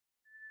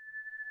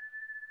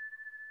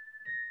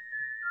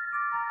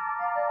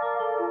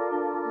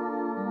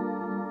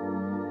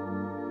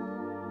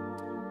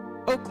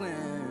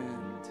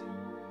Oakland.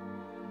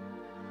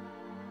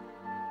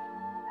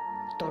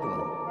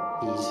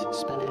 Toro is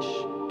Spanish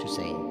to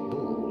say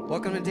bull.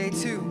 Welcome to day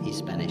 2. Is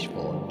Spanish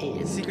for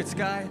and. Secret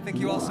Sky, thank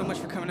you all so much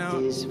for coming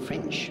out. Is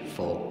French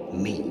for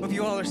me. Hope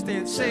you all are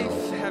staying safe,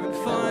 having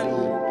fun.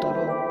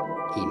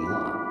 Toro y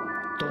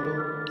moi.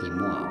 Toro y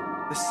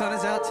moi. The sun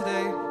is out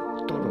today.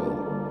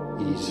 Toro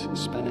is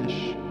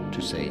Spanish to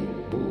say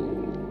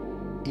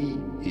bull. E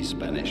is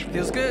Spanish for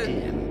Feels good.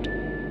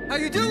 and. How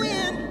you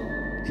doing?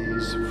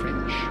 Is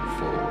French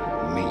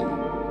for me.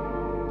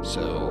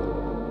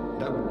 So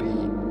that would be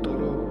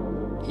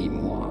Toro y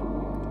moi.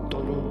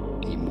 Toro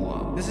y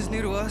moi. This is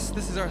new to us.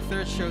 This is our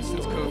 3rd show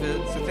since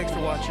COVID, so thanks for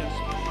watching.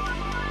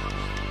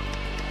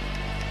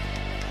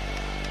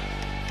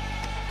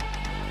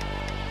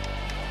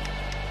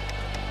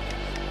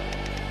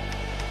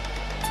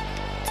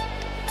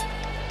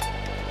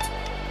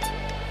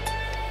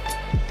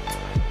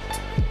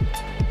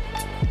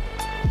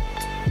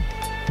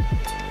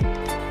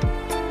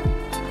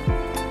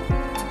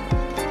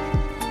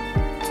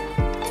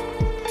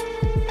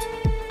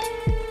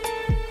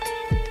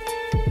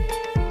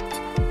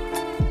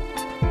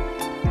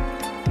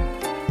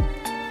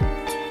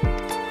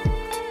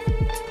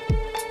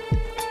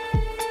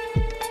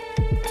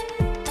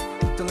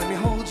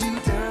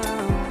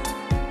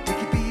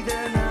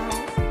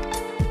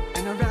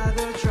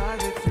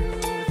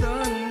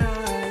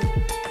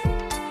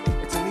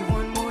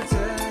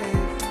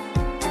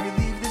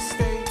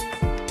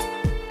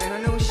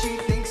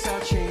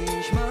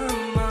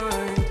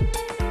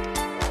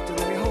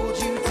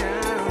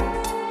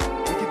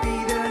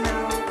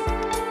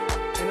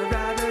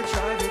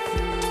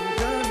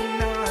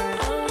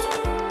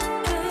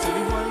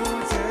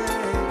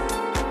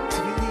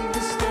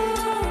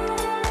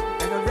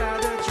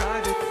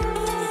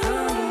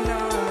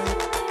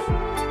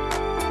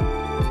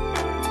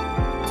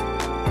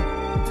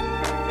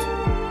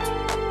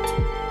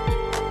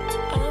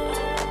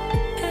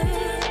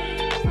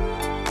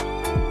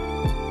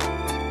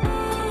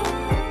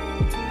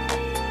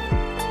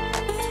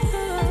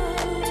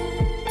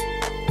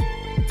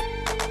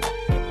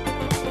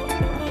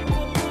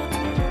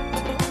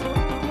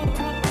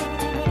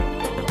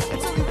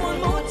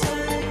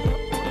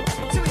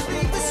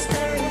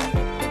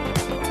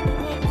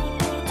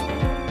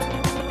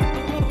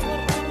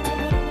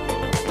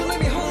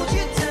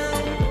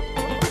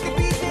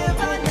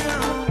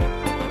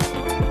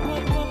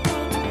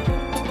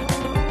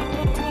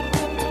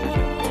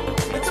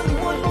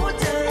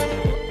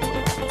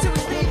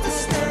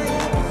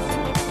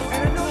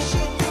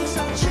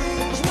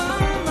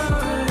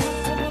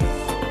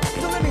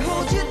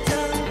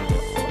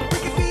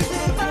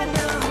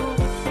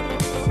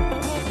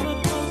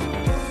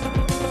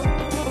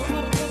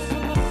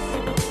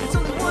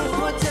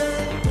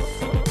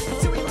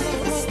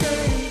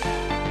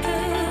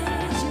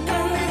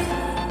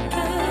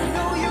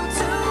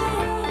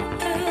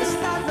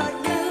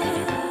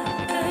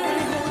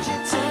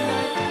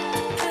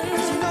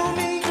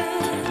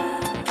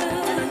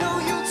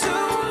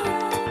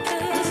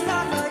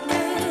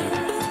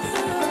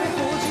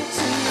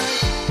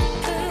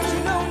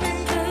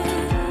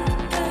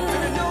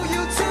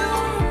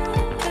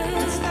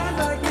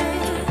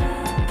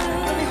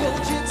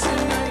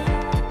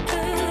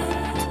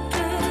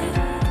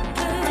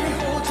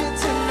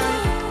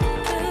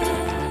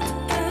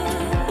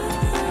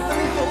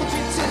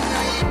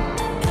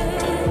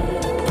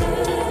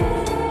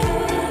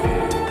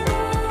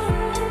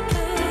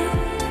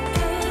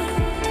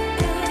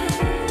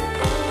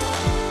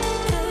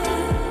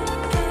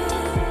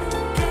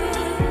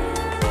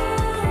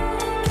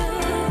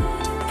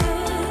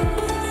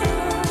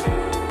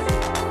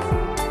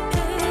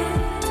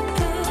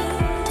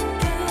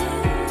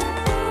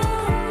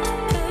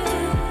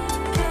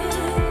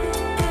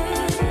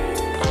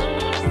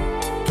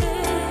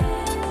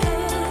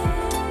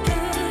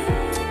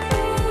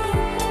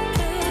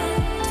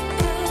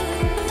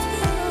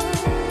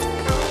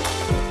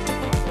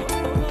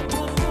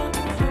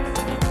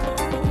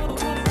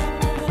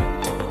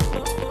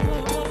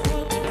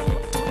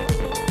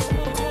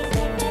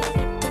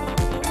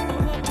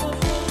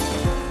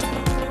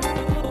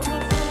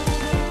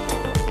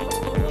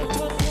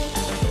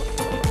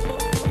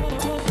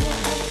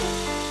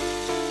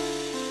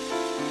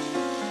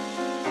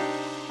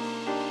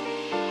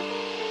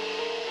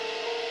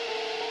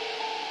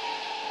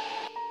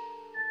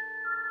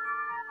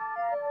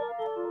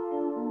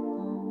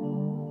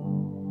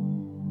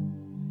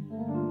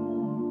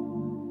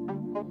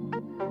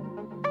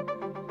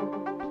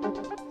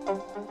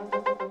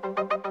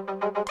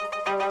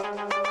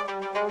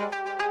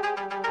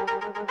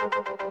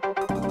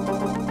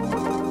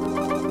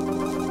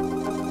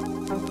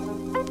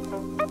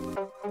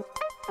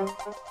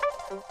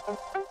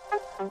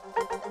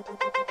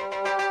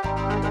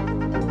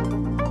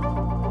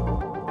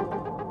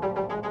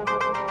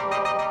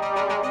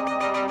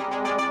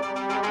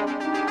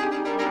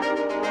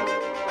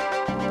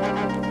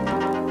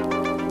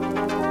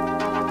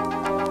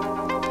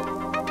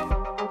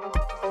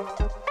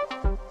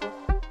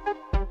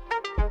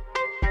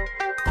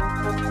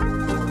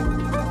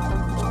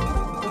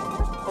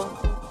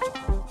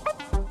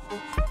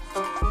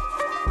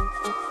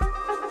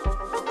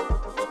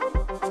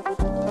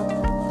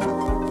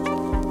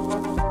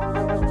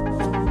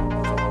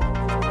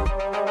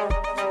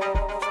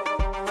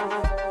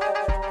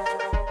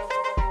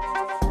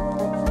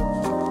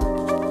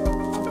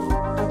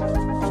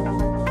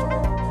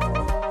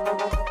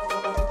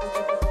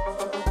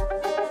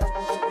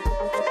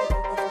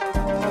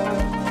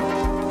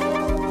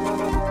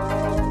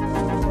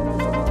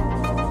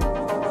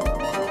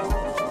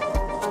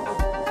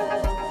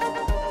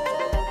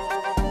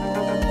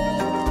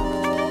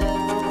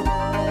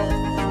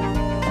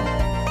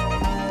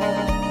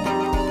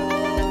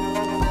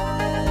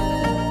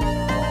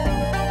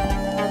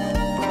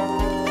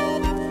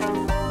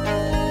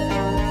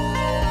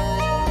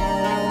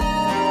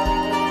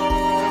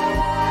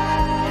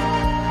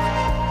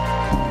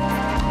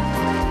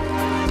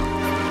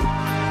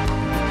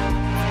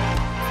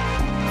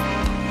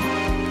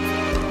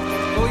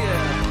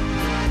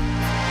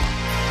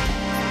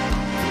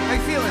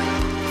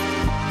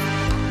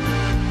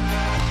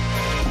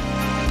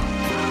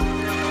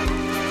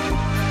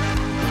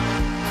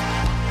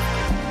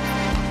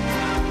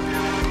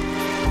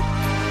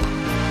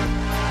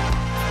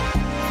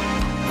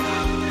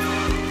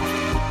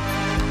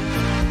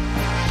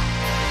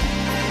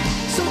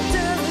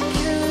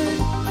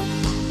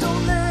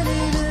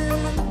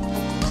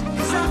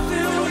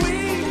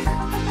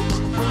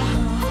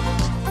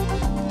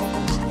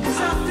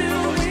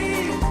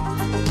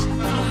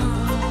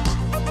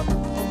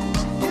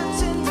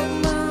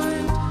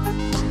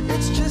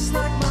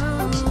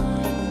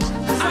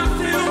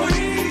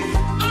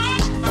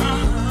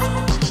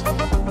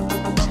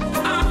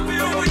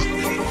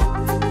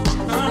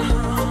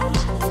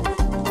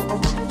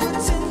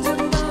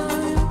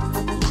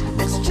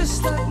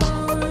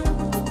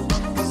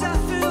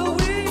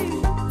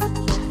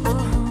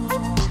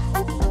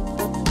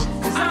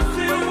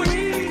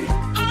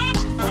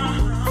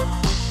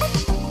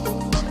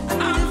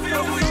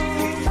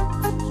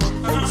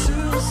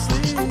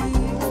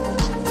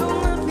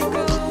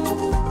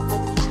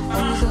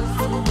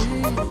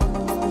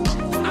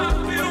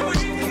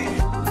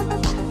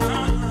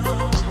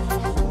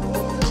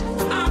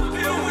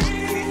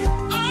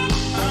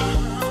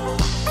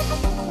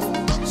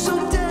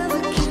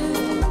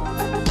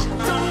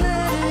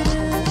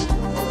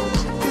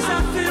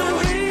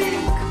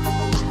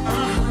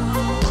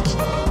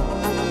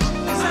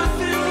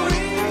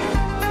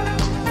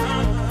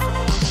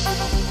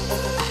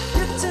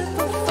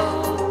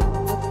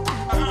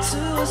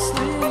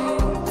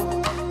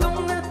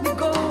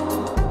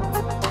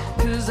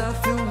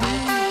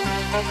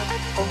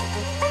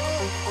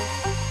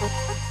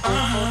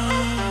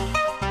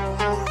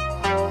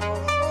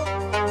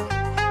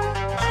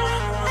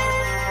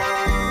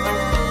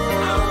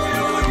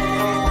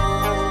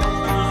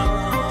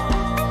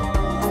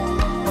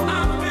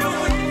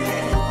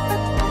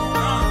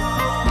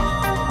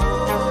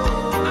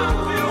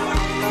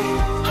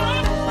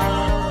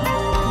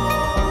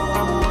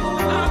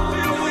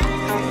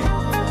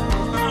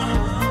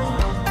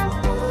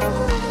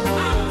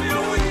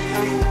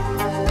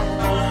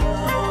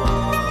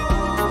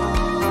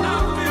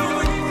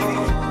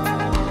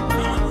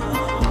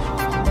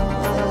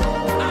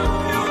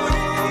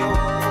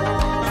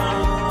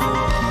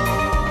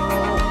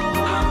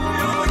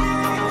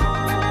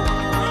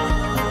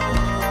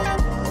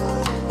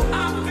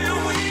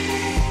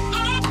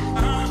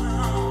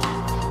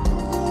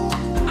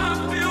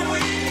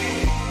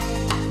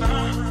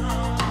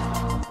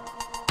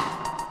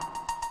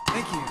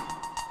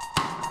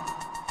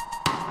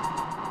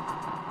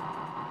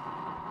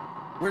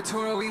 We're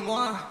Toro,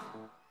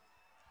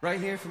 right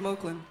here from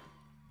Oakland.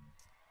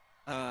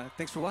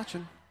 Thanks for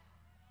watching.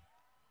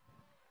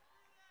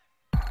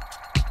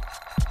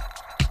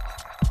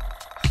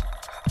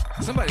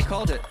 Somebody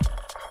called it.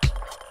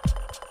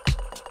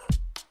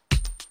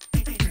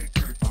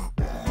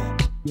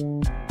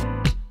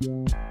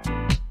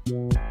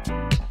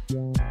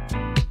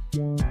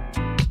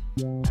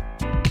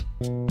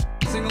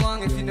 Sing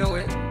along if you know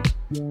it.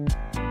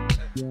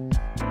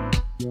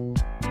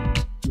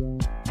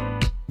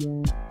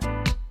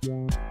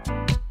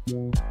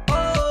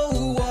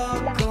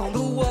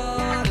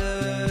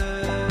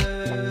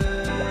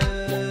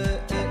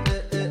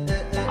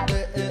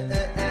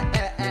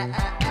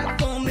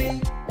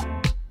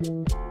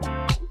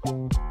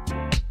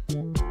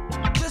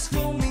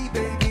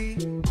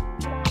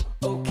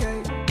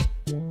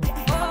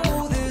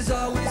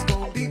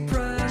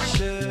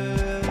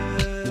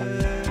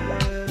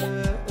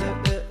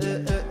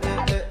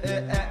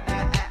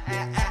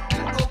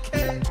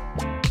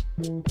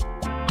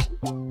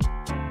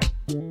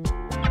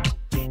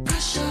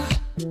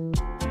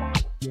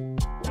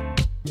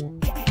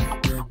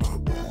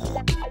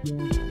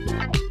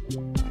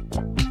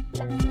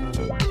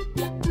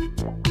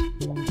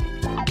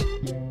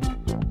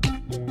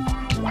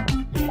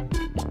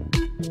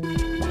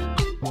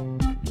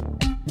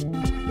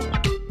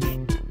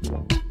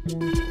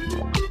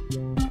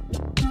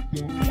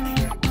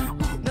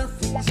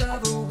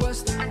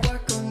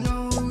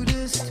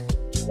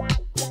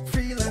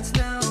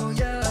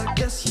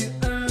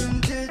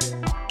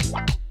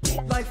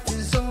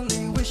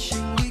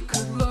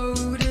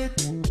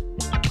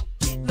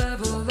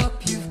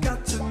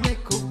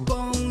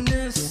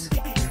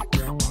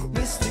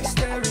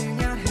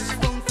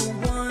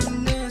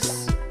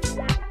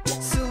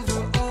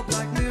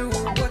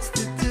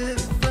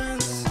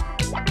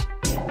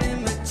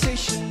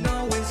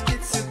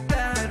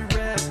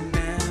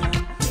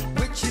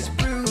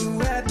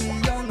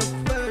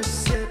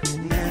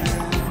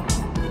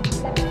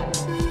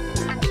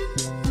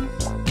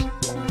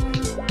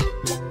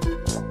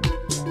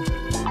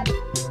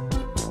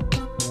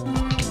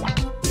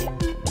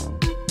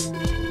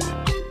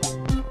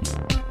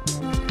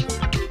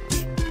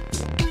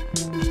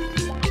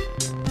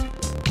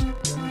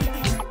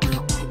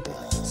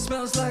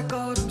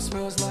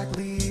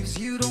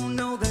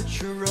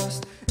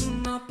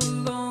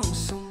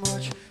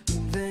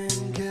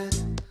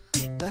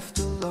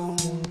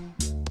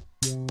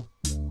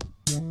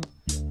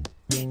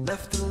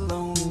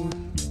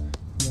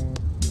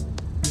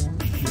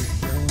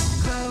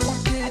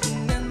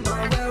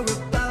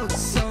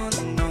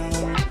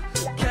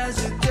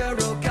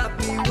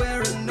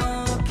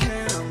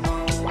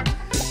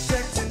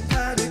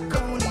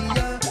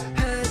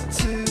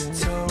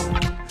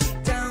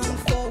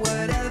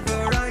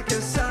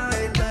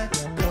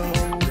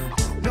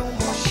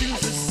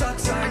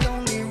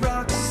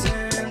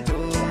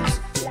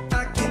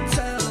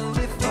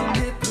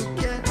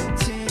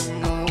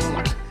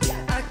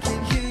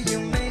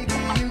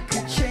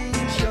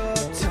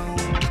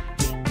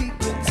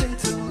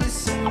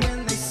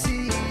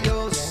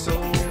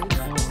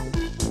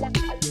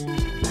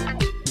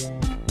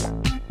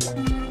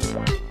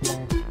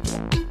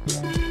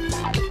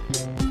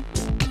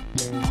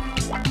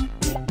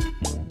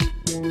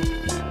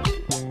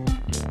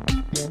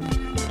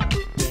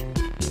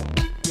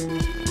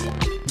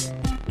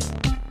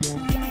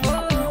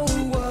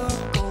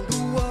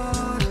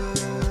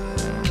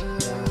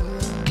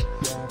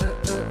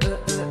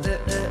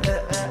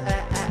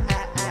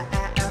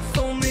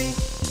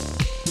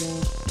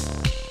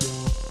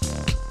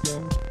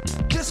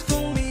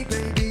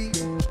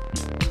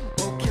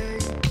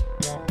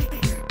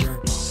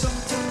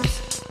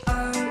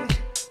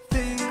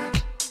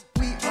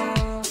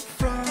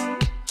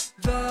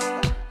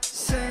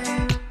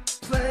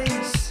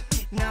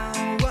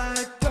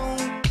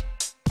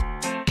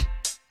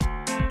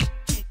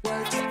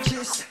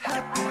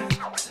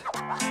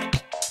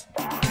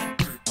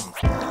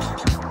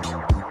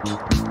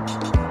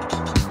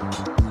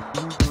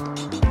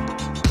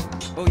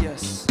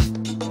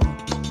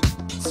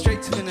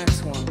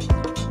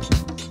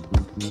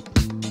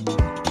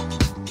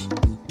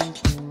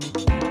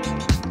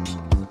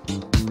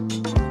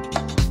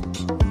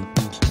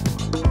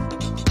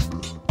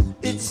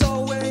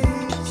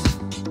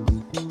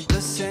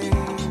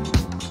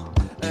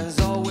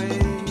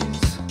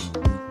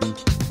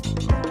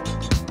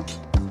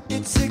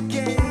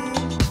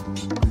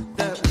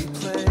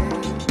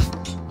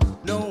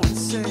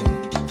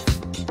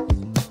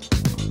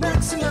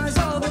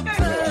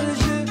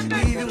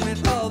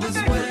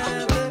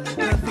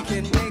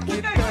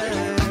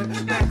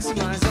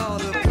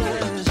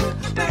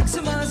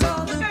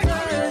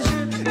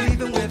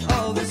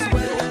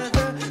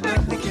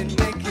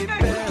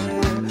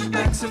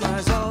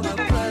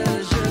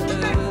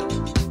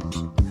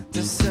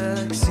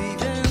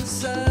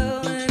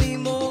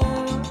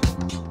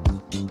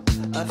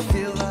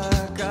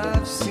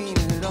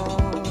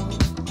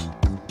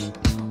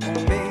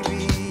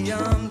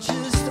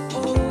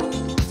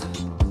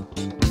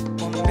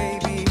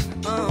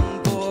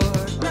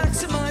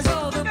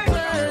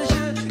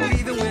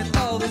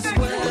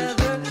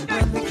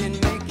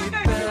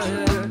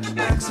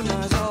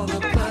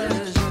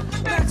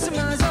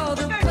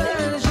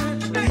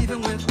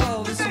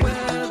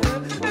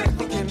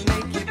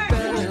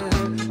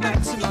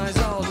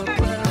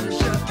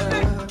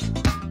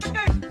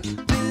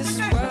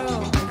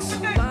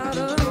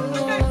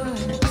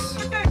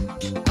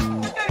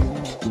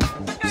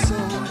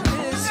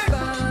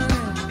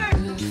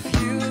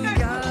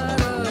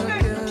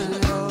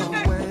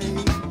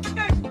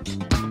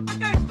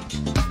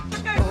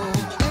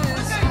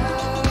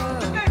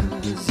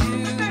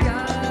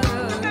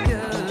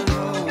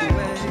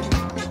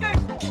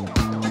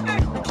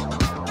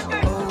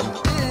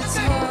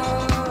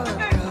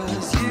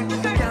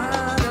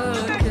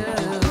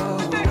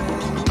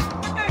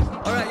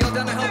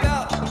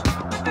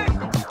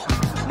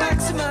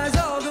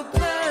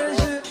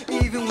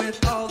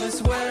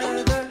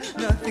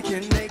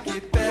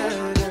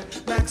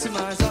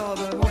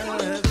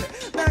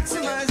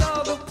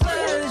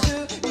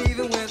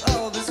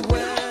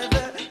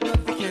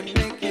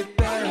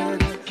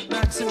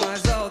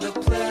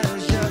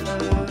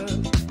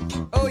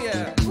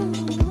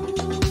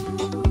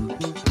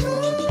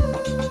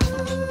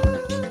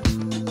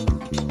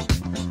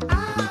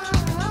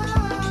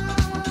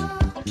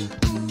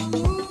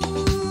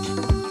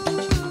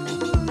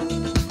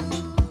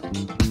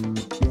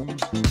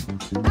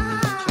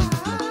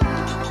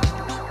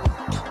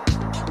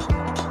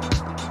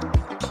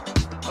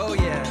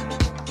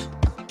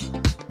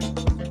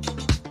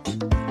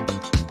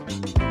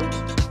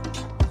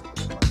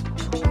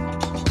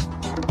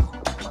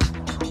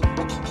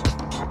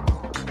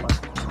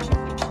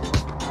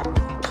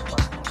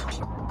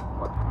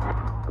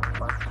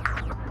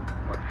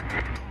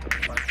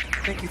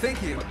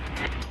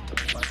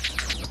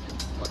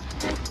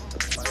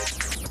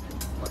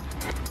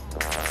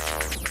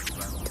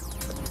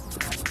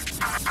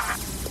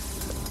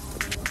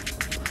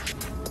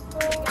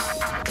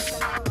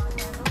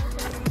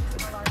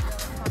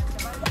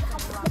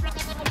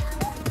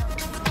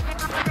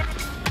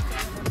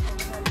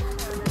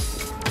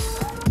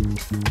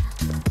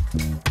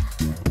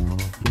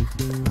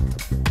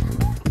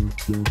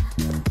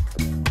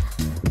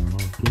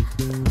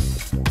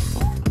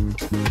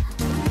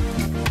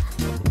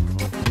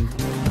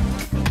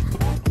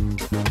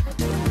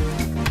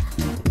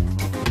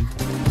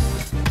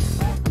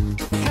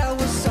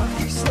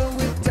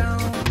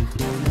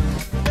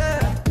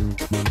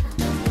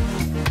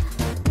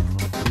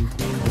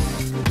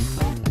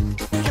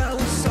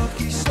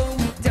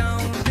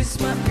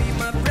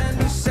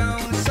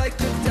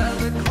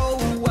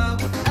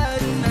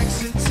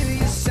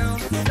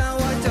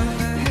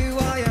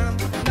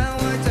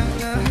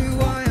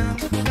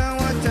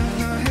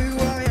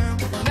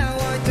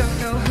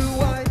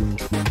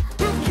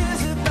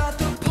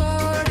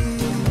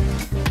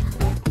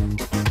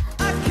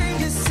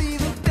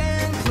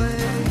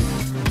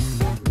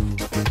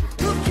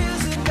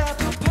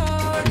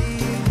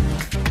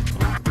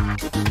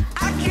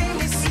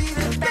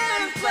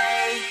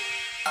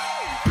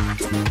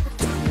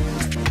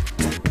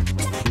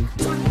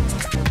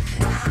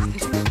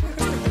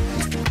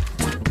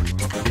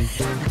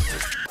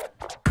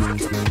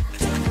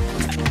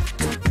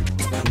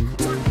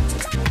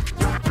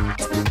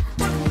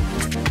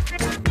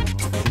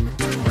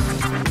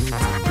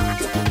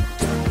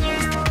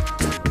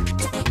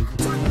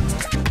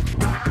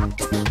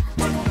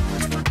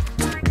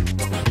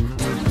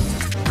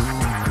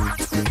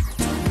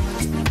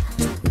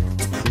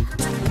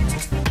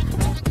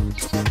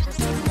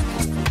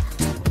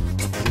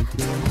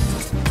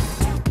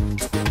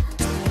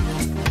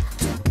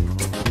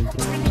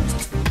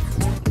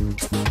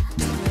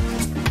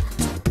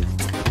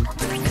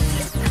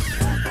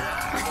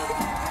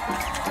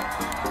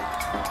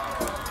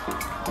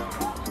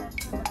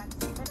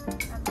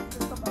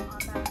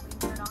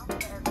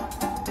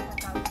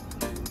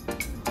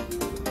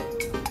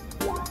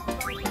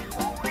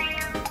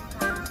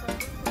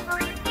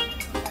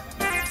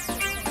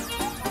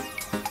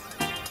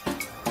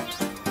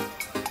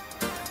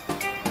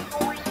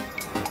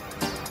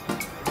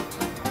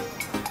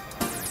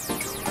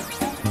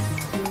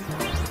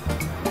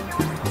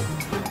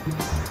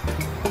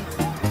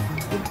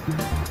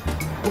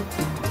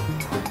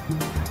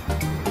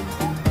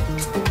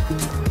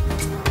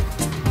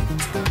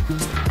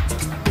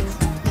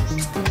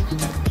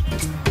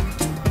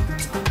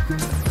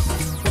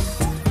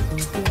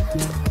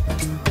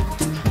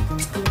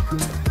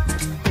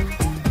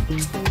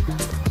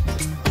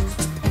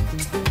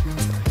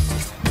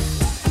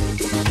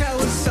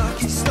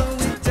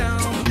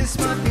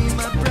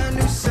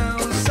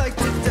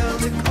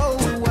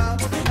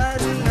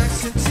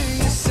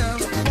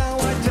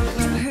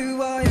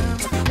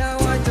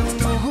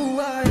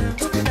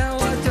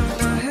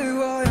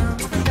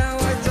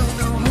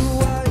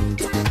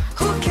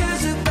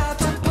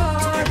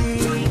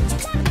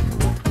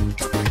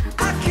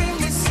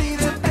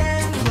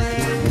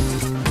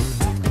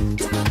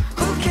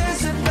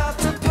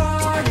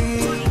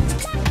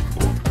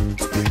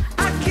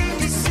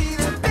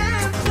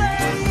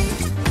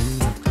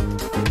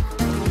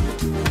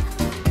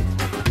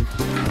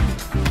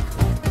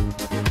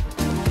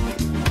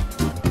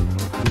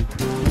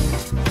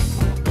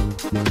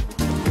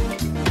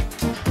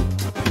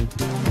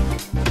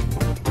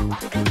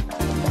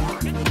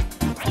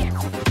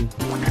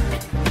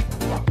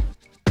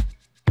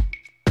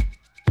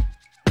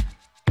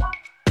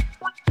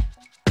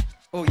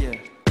 Oh yeah.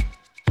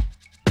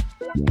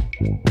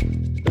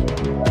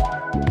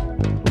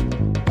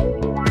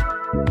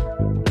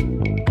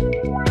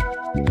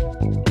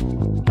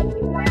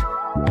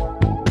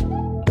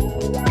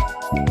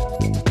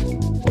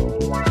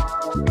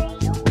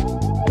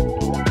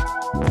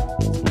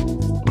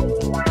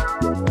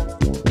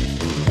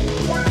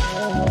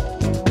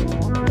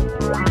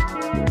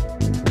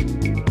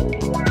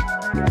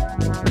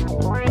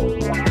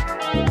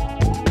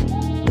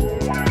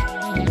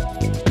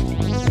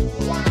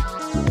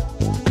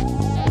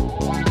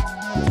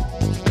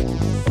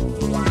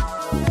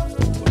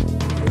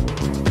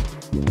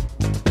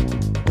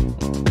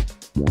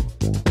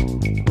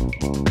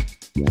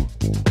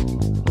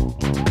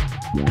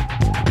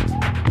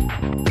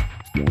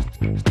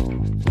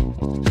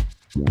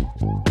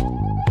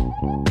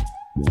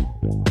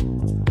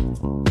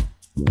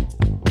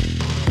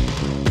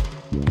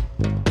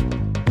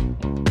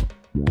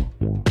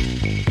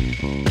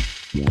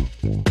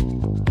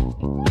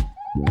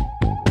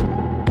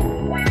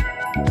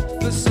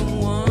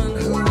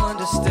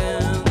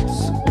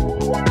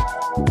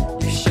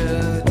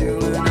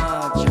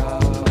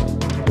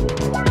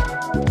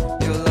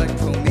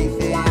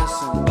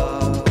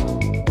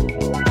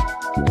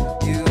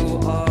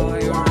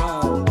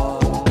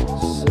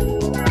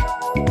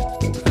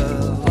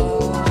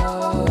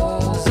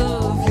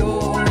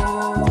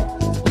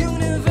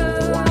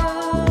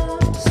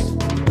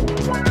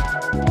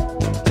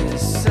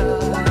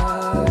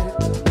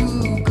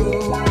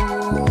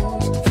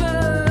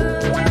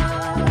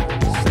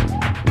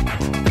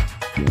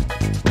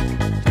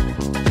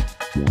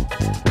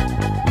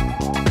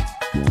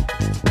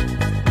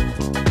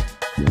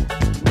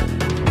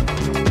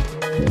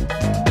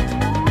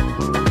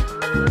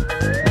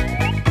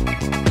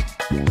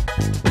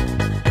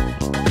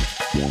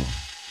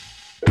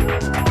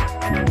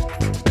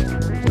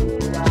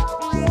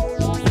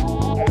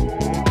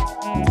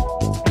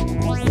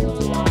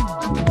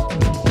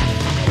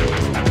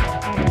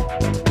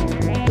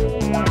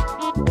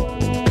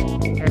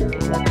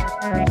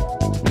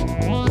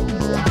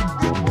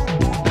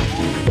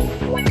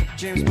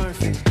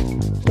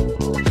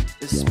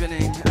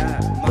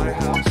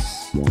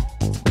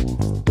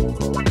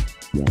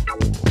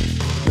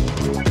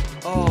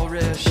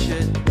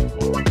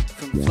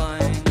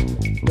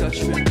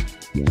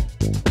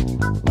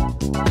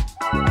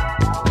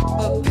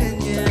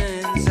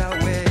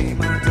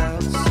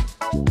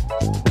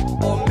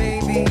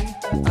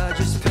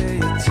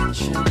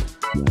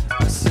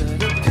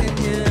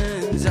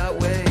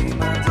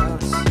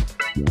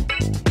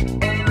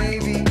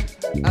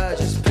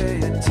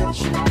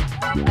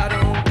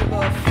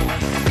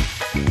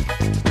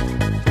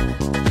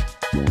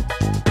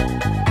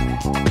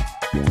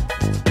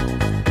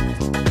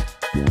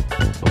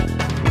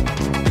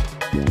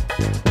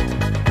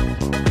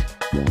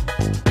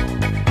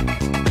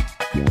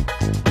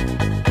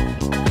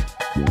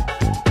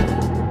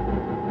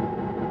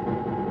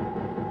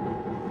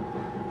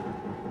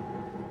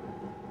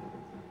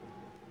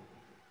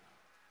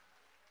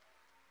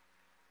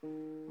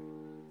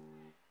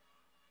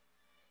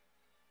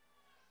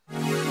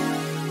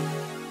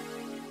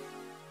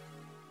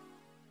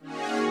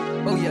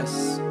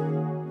 Yes.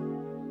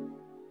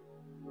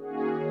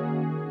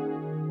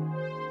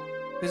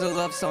 Here's a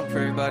love song for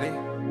everybody.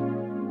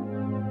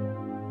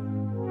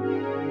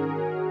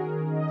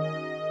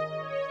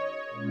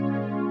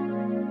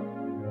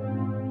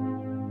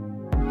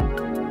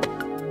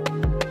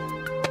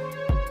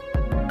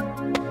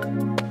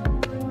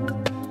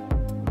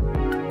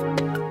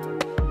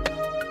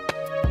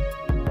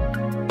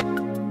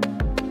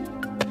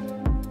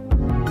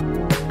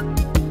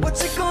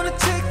 What's it gonna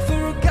take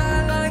for a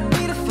guy like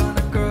me to find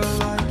a girl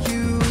like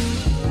you?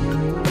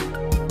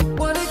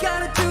 What I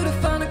gotta do to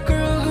find a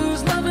girl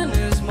whose loving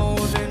is more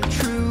than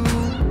true?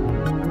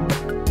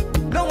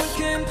 No one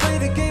can play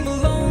the game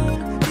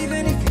alone,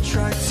 even if you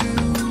try to.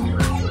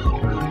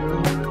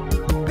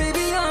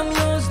 Baby, I'm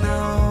yours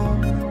now,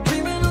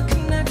 dreaming of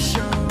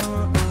connection.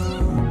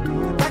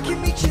 I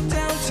can meet you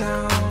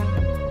downtown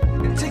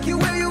and take you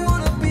where you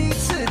wanna be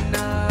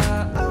tonight.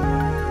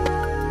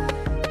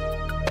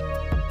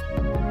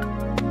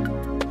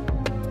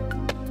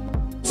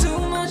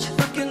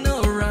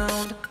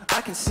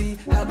 I can see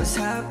how this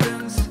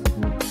happens.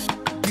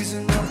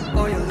 Using up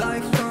all your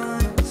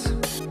lifelines,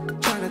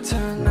 trying to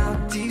turn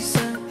out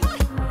decent.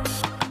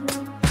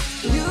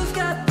 You've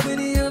got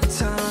plenty of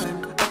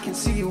time. I can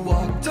see you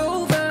walked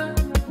over.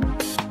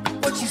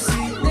 What you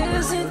see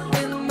isn't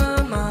in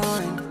my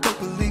mind. Don't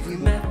believe we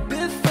met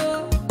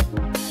before.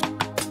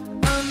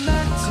 I'm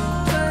acting,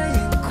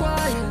 playing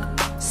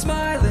quiet,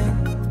 smiling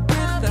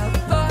without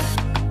thought.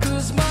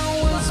 'Cause my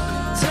world's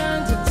been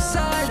turned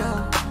inside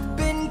out.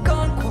 Been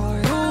gone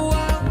quite a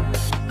while.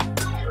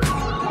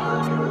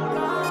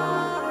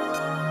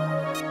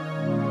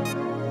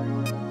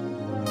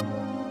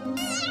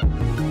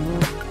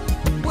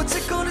 What's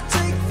it gonna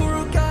take for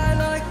a guy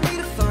like me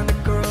to find a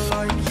girl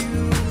like you?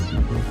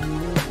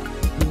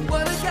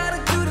 What I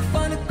gotta do to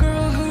find a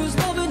girl whose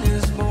loving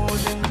is more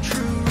than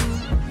true?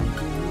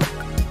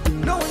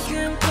 No one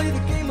can play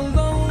the game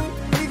alone,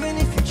 even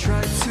if you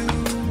try to.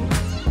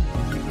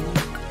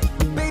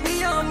 Baby,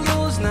 I'm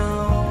yours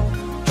now,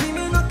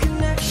 dreaming of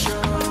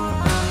connection.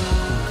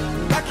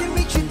 I can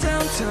meet you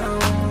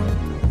downtown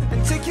and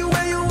take you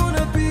where you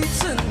wanna be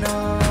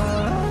tonight.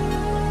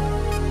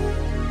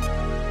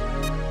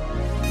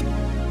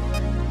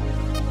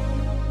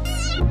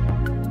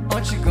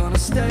 Aren't you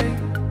gonna stay?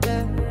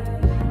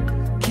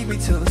 Keep me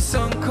till the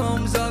sun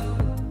comes up.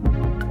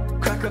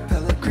 Crack a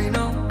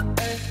Pellegrino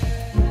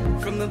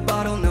from the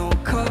bottle, no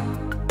cup.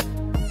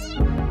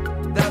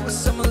 That was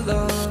summer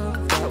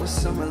love, that was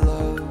summer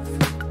love.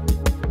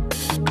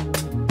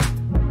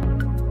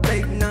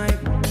 Late night,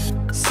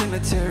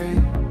 cemetery,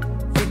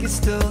 think it's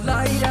still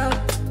light out.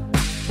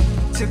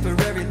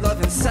 Temporary love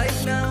in sight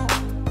now.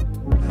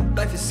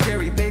 Life is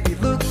scary, baby,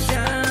 look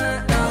down.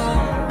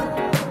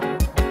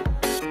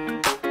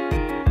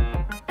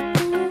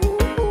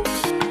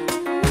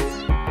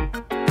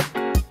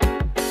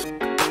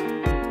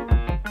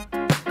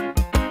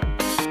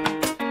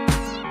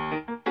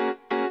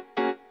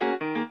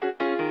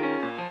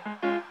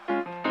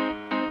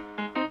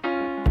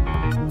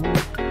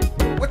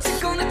 What's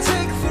it gonna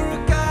take for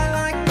a guy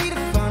like me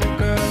to find a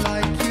girl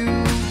like you?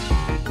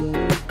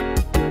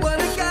 What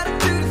I gotta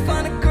do to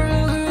find a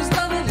girl whose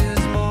loving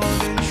is more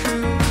than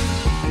true?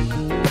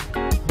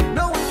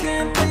 No one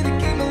can play the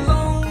game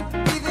alone,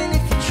 even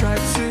if you try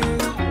to.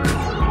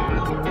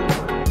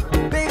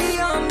 Baby,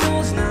 I'm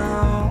yours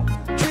now,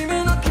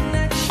 dreaming of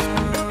connection.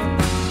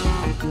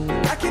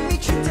 I can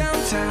meet you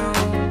downtown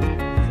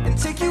and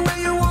take you where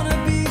you wanna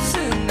be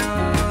tonight.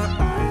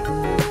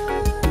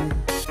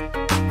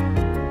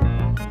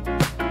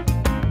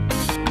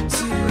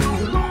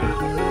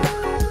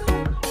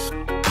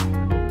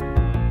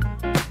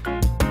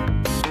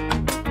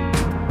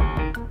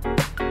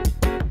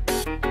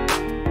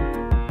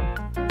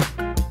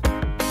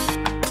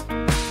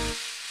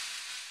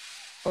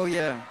 Oh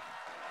yeah.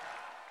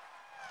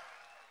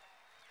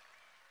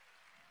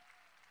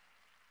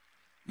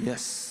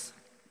 Yes.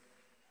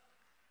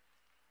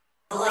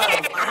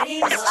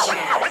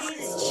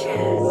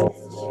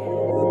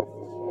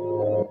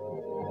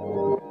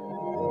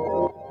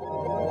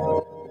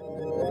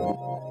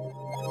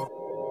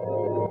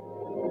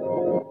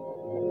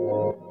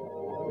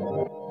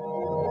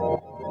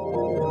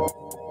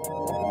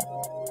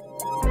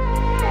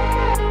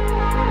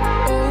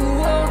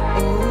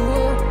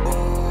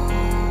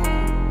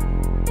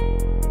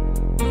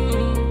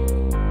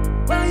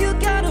 Why you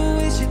gotta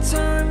waste your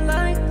time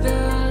like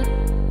that?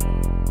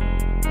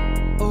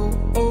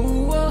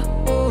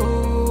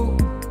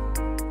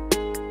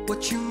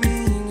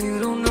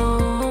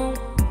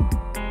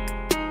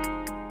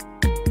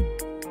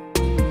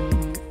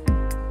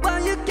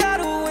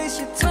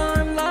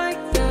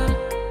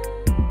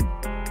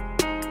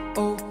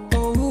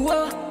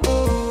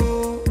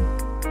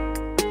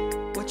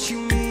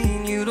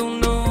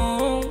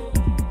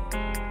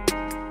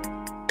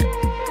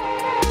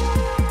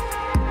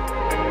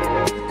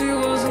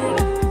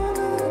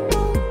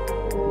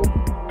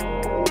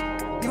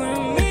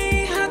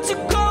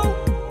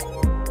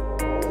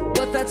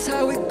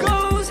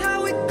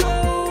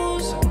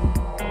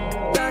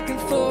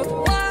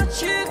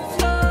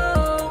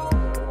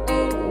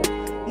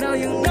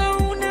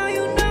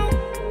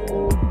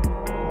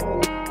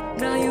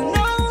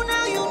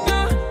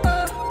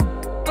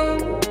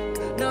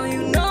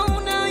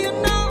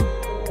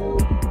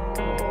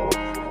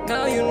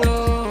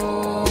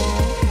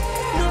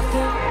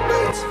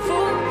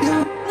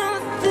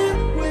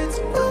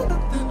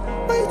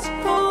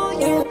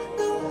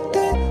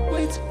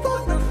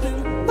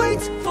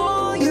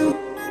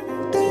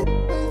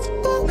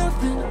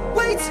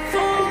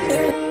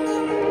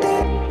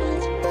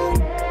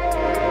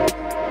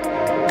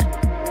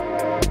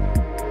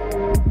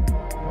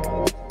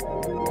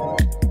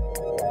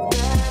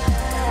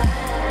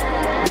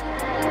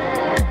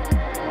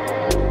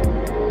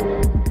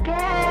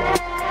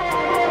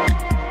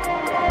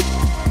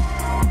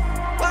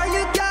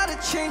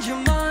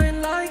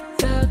 like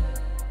that.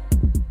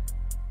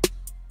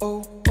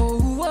 Oh,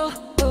 oh, oh,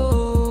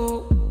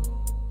 oh.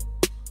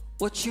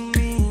 What you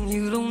mean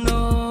you don't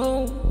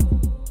know?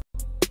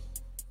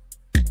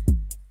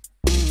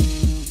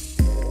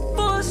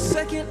 For a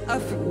second I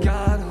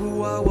forgot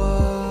who I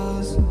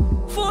was.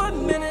 For a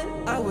minute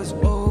I was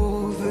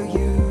over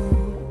you.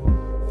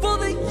 For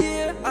the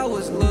year I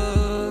was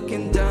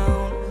looking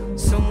down.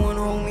 Someone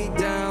hold me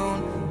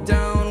down,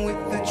 down with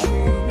the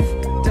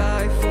truth.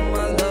 Die for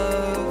my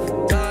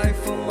love, die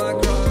for my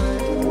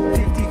grind.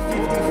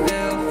 50-50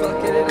 fail,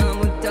 fuck it,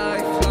 I'ma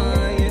die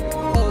flying.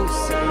 Oh,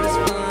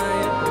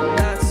 satisfying,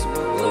 that's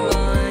what the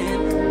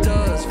lying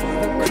does for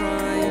the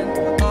crying.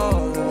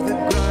 All of the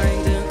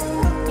grinding.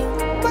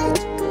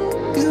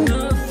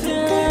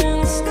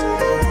 Nothing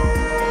stays,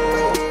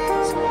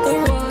 the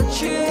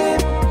watching.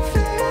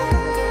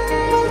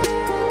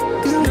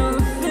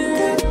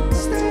 Nothing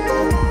stays,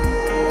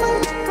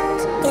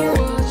 the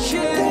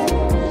watching.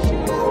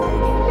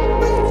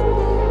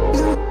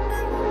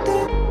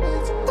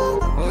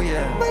 Oh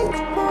yeah.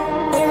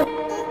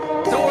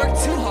 Don't work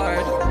too hard.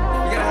 You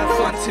gotta have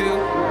fun too.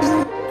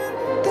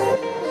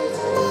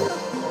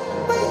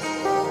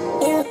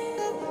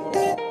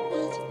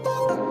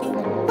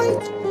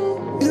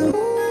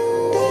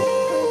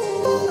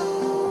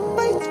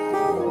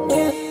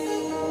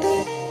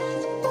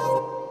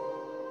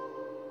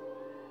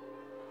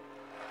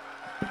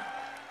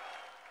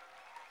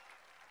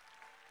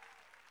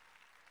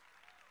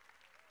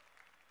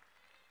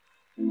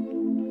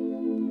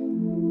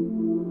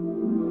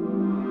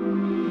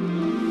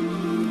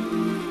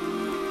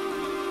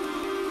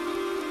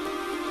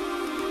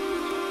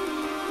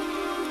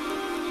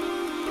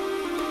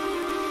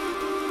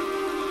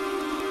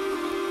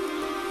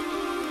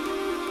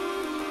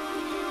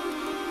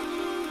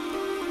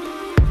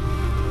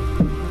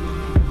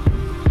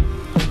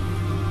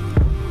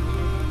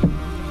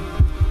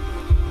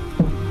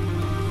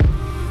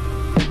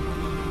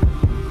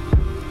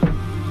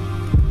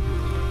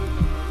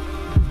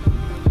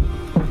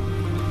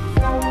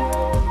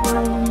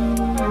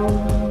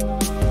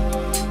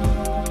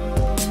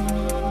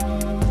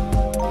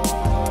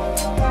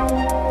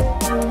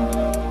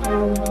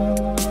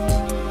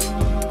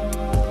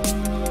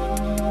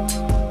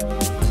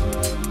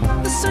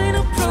 This ain't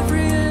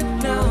appropriate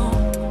now.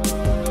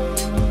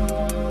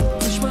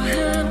 Push my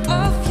hand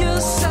off your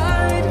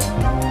side.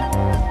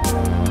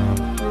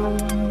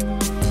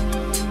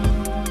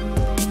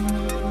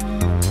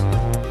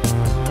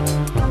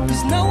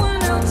 There's no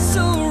one else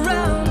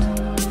around.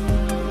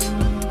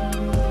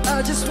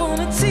 I just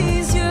wanna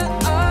tease your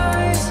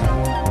eyes.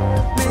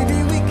 Maybe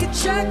we could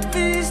check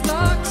these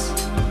locks.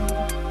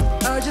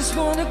 I just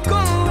wanna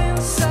go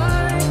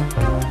inside.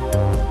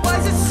 Why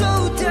is it so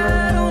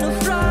dead on a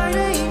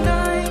Friday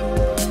night?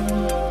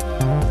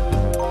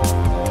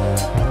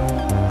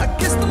 I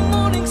guess the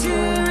morning's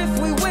here if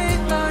we wait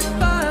like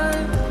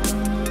 5.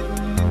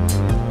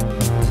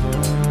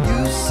 You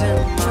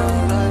sent my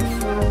life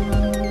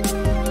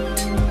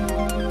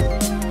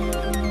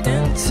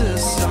into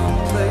some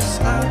place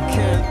I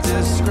can't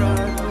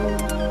describe.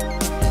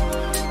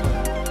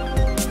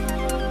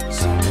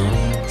 So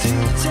many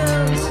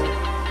details.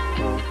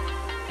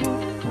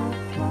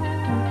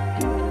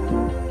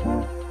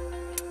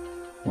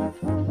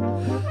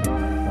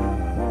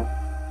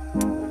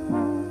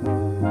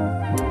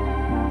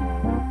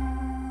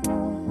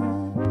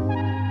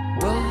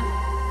 What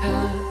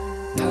had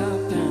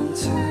happened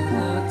to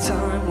the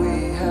time we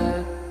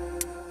had?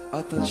 I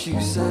thought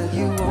you said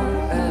you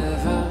won't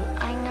ever.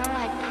 I know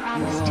I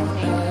promised to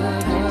make it,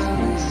 but it's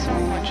been so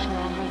much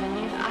longer than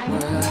you. I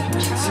What wanted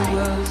happened to to try.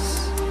 us?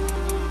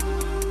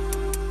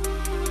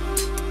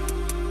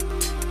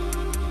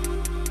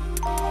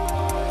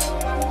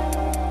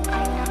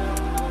 I know.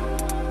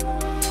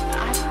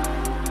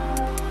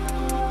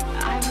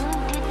 I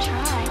really did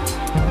try.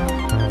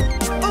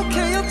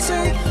 Okay, I'll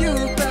take you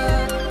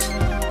back.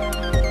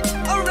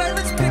 Alright,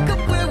 let's pick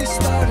up where we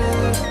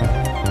started.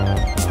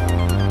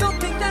 Don't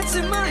think that's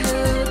in my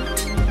head.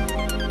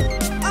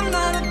 I'm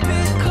not a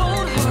bit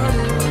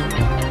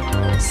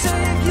cold-hearted.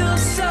 Save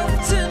yourself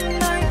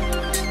tonight.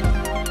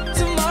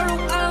 Tomorrow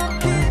I'll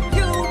get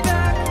you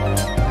back.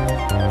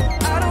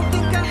 I don't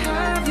think I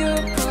have your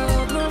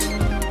problem.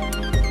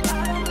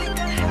 I don't think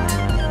I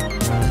have your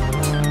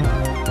problem.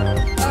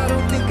 I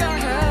don't think I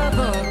have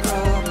a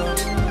problem.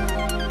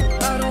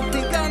 I don't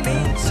think I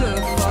mean to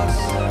fuss.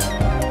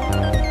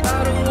 I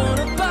don't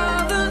wanna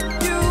bother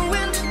you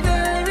and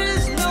there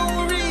is no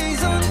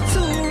reason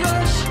to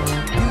rush.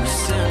 You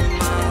sent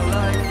my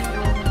life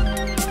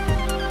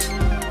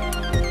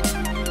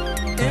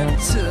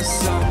into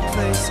some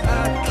place I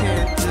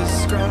can't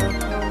describe.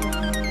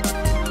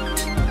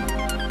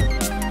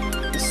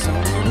 There's so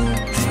many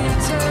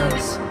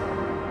details.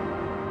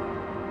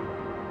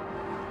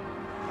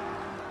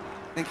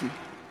 Thank you.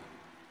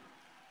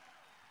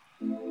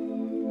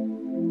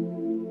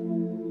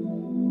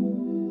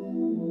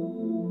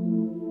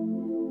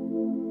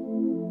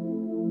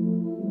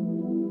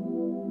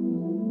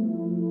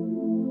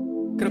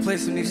 Gonna play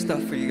some new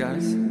stuff for you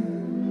guys.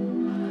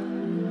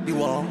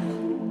 you all.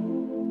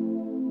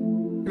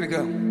 Here we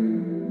go.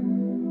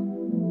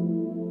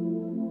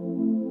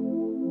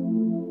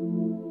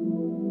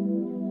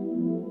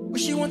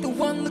 Wish you weren't the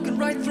one looking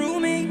right through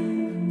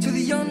me to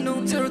the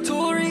unknown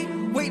territory,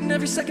 waiting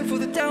every second for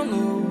the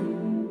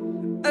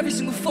download. Every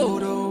single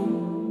photo,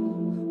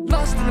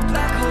 lost in a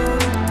black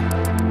hole.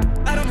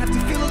 I don't have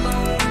to feel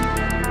alone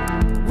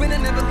when I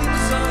never leave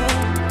my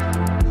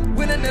zone.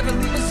 When I never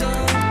leave my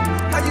zone.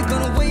 How you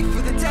gonna wait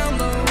for the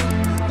download?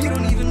 You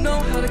don't even know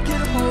how to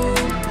get a hold.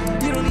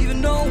 You don't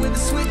even know where the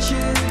switch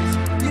is.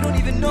 You don't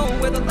even know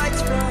where the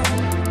light's from.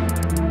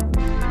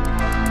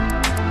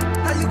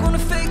 How you gonna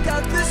fake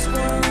out this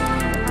one?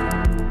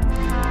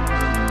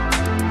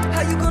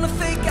 How you gonna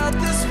fake out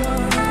this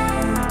one?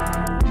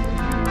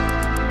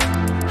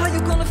 How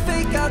you gonna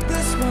fake out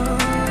this one?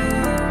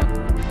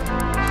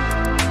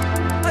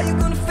 How you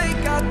gonna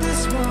fake out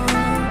this one?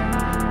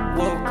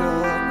 Woke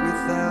up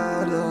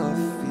without a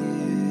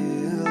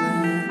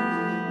feeling.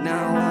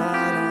 Now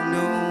I don't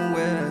know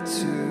where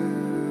to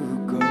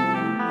go.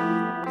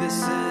 This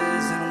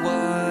isn't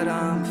what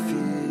I'm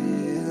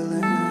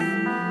feeling.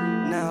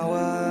 Now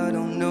I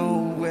don't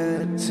know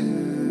where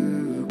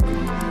to go.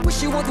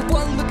 Wish you were the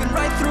one looking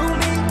right through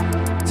me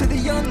to the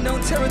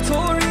unknown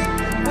territory,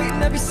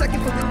 waiting every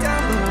second for the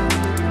download.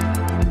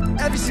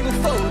 Every single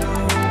photo,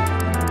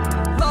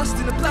 lost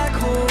in a black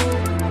hole.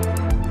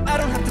 I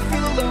don't have to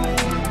feel alone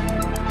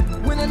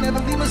when I never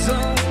leave my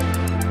zone.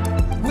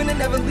 When I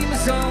never leave my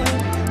zone.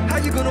 How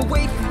you gonna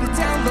wait for the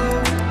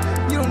download?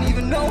 You don't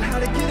even know how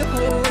to get a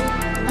hold.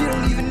 You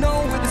don't even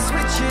know where the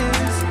switch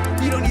is.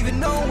 You don't even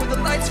know where the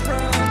light's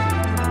from.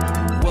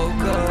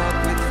 Woke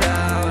up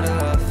without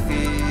a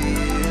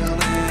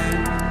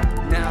feeling.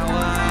 Now I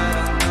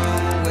don't know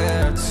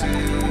where to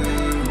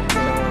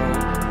go.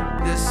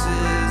 This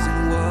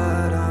isn't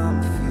what I'm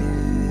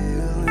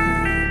feeling.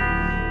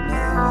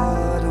 Now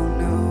I don't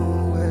know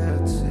where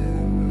to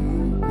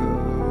go.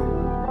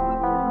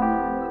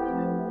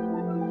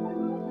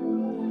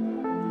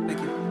 Thank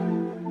you.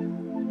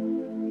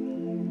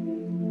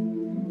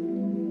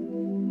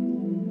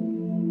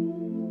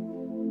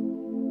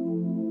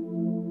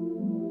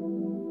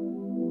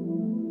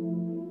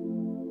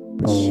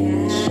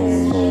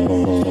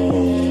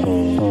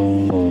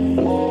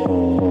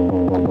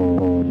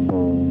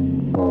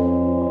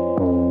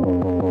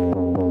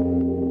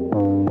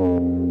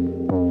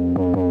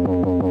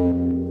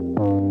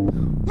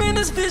 Man,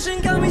 this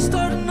vision got me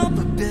starting up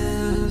a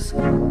biz.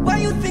 Why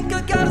you think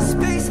I got a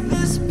space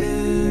this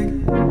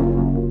big?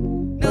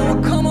 Now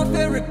I come off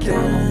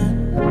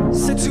arrogant.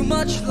 Said too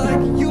much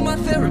like you my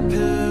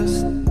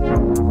therapist.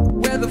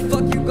 Where the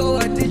fuck you go?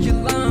 I did your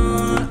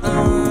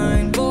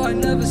line. Boy, I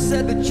never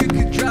said that you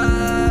could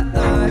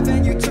drive.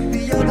 And you took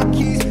the other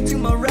keys to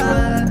my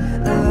ride.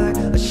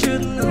 I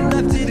shouldn't have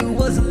left it, it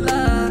was a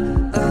lie.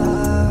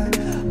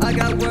 I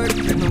got work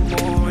in the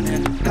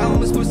morning. How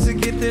am I supposed to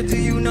get there? Do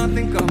you not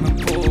think I'm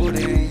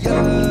important?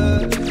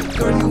 Yeah,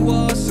 girl, you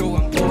are so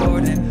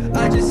important.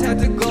 I just had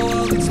to go,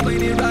 I'll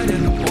explain it right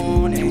in the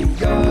morning.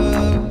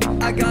 Yeah,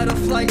 I got a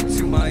flight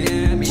to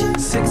Miami,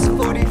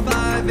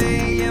 6:45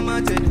 a.m.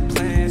 I didn't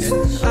plan it.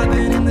 I've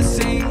been in the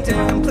same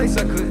damn place,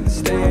 I couldn't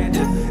stand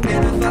it.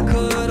 And if I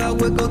could, I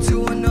would go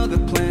to another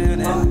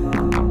planet.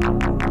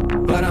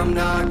 But I'm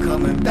not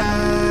coming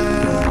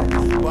back.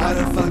 Why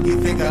the fuck you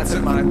think I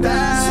took my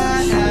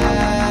bag?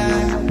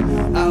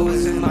 I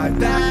was in my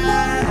bag.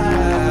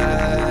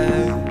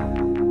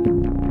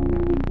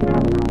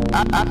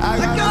 I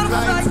got a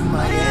flight to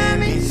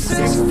Miami,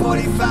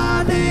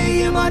 6:45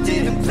 a.m. I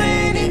didn't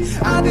plan it.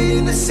 I've been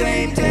in the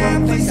same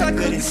damn place, I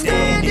couldn't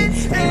stand it.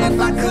 And if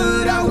I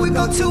could, I would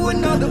go to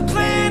another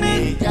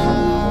planet.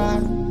 Yeah.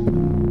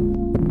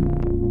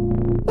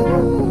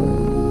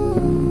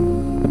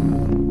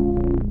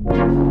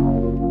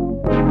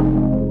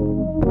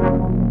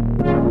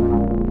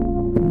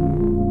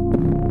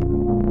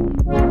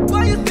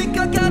 Why you think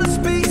I got a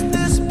space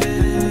this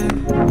big?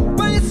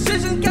 My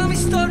decision got me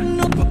starting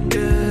up a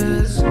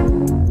biz.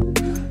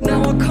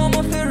 Now I come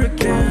off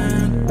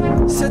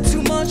arrogant. Said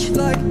too much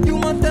like you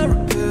my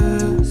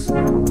therapist.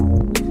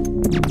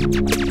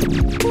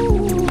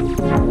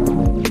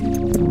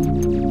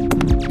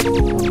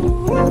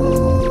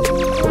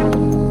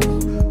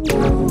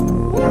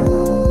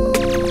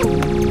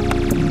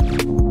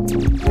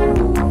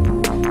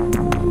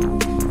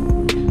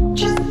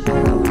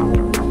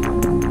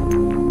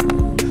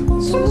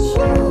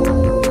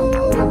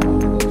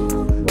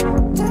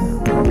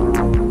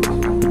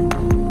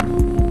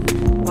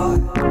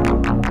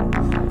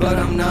 But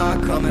I'm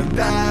not coming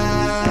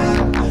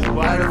back.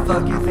 Why the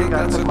fuck you think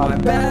I took my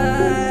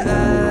bag?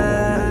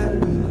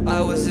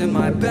 I was in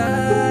my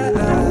bag.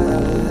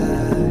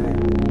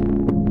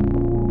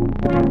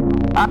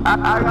 I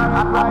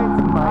got a flight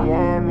to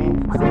Miami,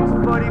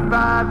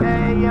 6:45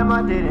 a.m. I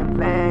didn't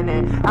plan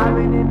it. I've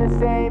been in the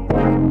same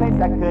damn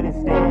place, I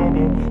couldn't stand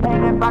it.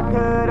 And if I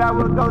could, I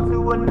would go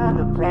to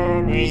another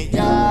planet.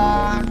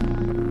 Yeah.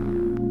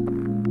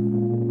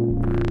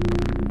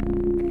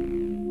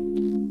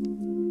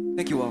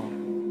 Thank you all.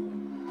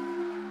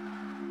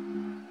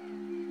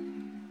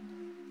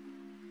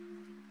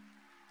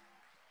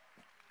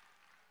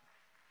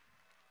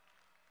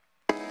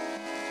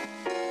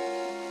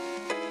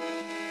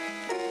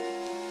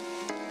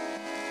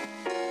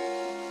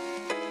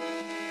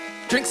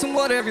 Drink some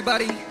water,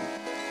 everybody.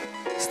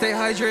 Stay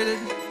hydrated.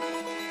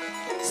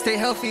 Stay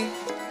healthy.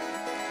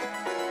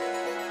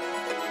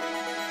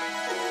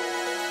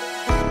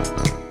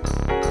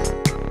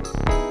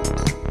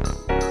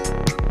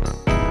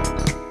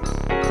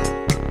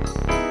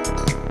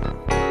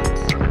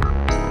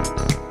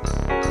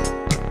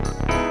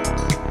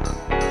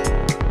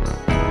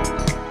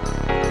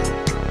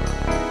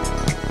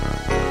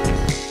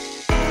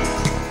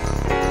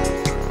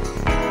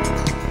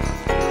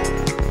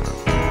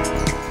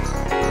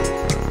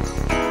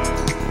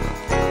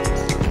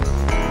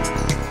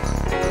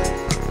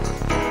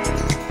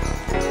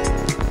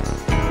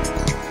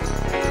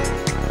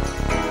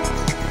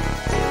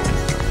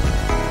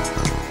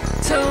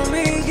 Tell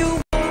me you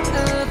won't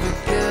ever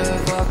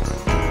give up.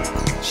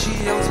 She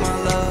owns my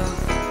love,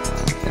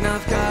 and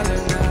I've got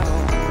her now.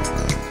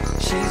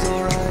 She's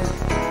alright,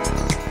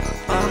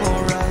 I'm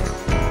alright,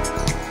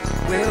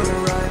 we're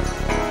alright.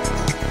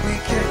 We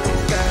can't go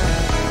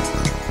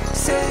back.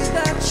 Say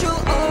that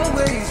you'll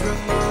always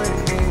remind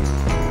me,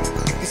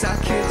 'cause I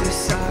can't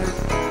decide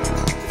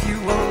if you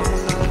are my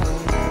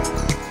love.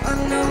 I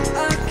know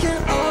I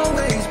can't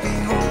always be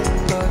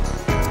home, but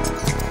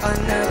I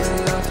never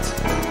left.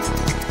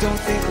 Don't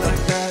think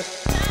like that.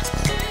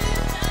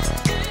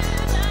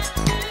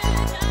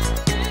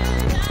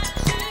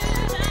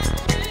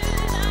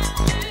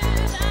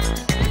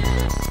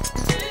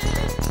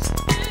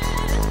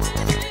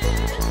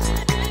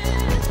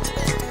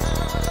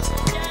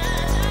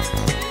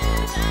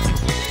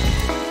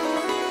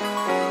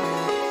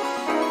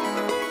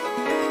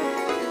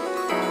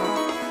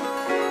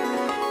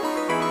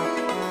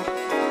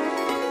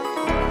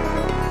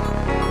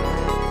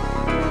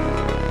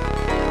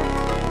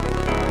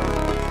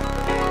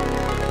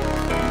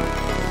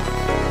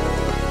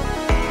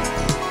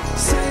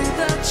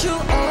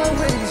 You'll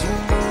always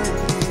remind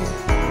me,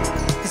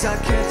 'cause I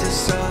can't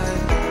decide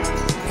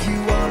if you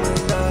are my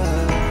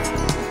love.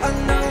 I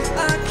know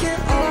I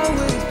can't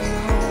always be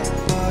home,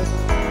 but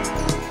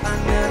I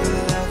never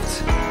left.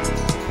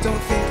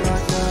 Don't think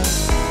like that.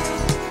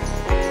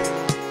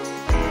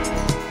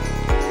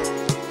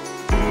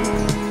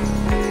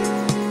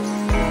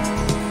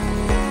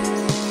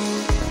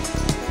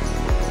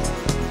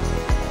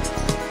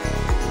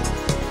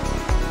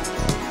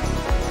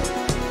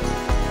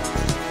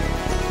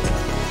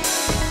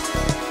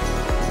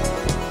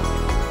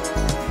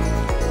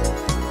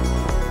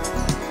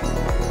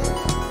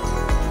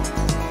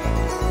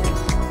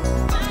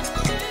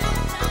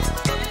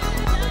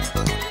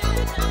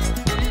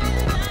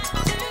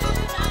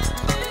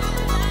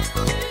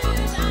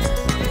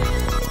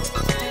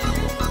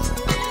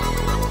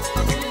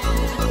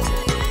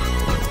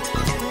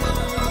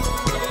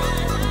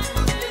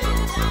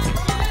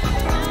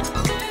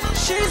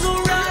 She's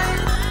alright,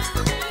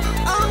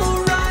 I'm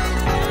alright,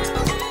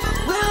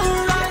 we're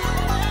alright,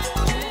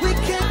 we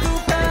can't go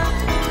back.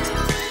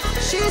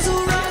 She's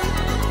alright,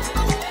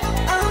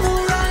 I'm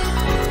alright,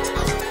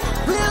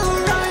 we're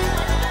alright,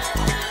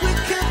 we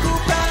can't go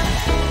back.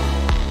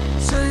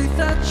 Say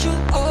that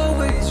you'll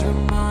always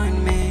remind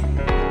me,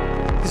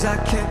 'cause I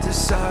can't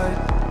decide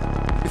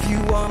if you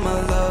are my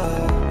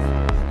love.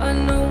 I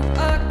know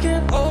I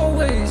can't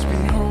always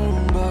be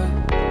home, but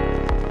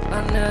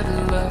I never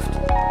left.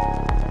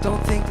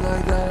 Don't think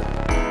like that.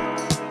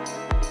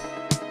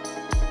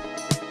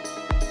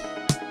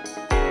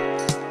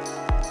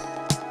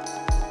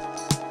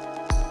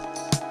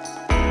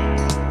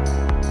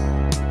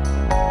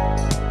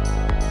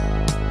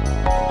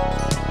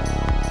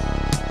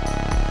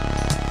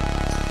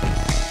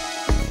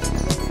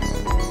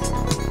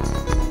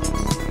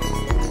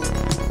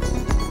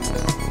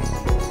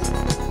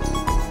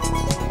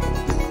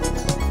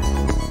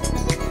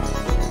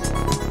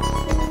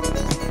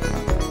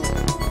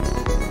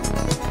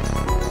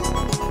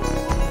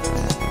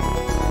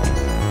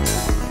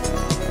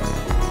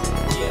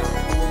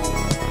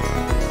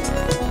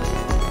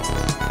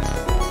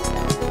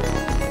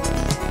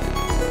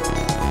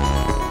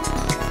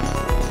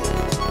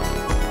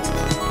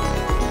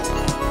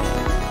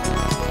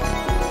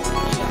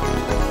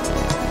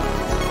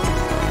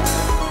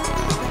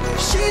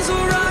 She's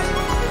alright,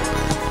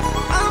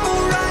 I'm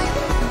alright,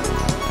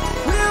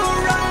 we're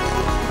alright,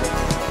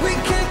 we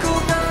can't go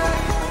back.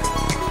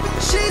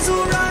 She's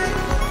alright,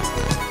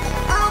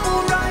 I'm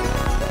alright,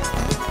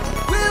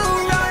 we're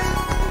alright,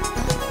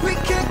 we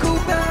can't go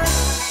back.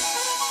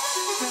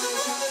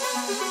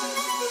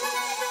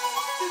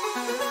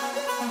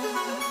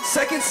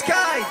 Second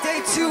Sky,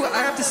 day 2.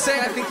 I have to say,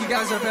 I think you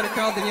guys are a better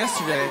crowd than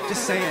yesterday.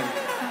 Just saying.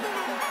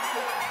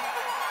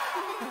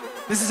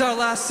 This is our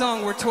last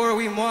song. We're Toro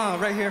y Moi,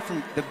 right here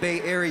from the Bay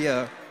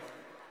Area.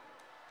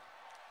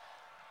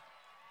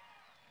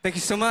 Thank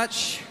you so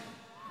much.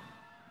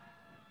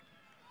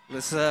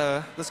 Let's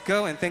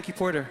go, and thank you,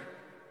 Porter.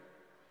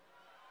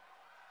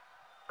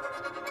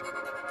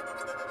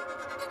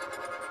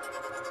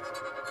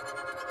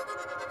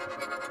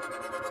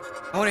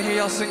 I want to hear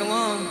y'all sing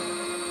along.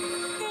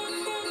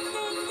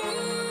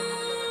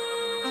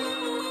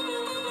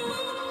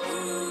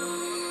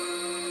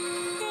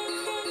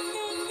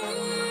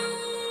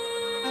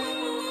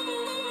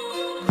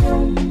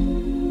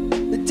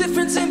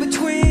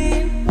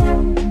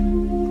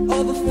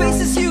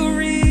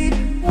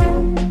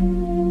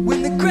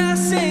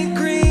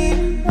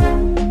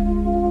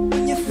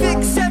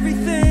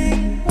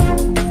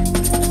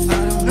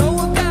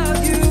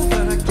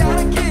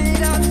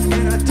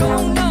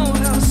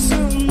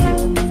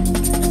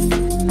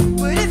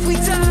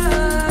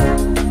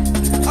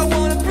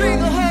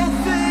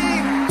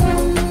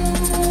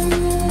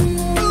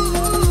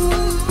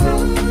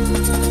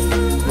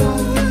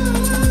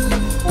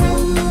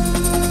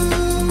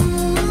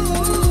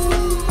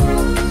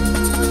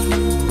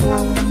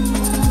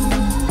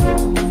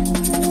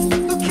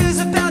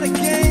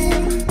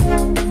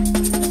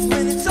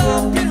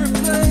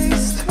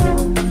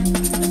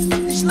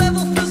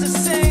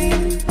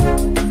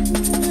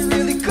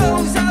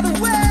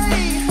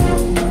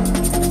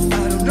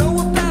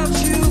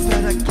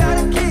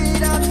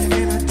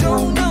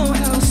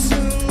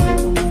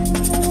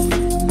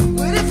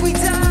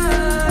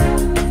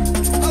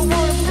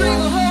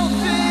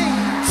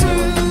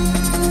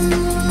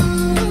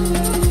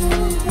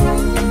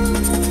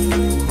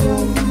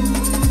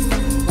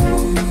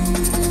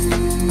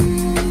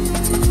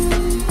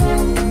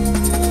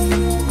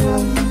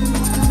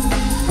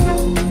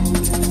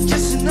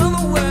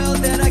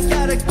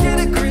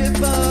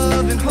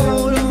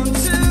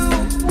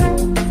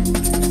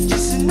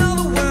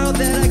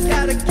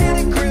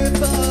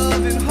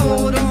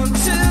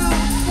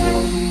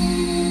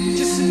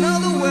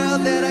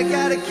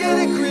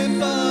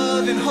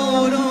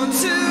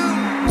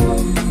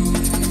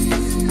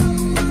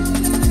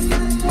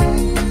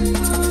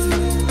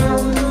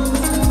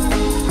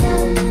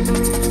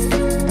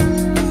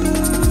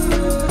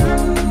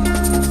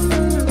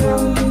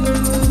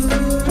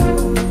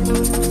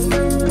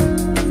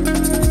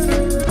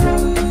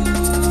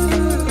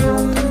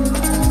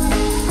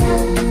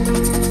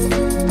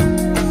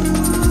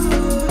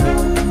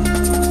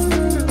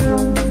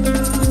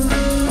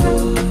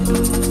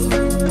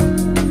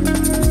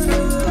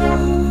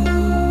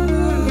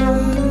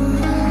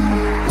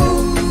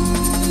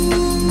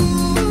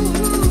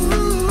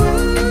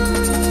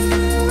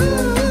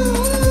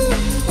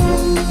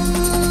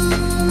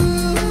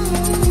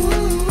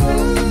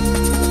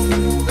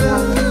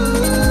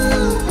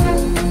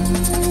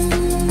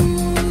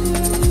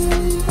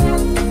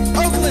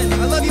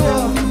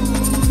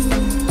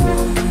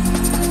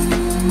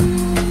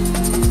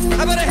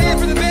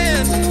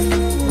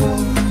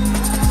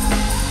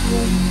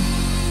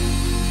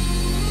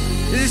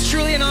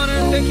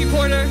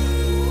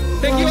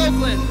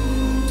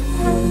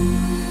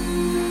 Brooklyn.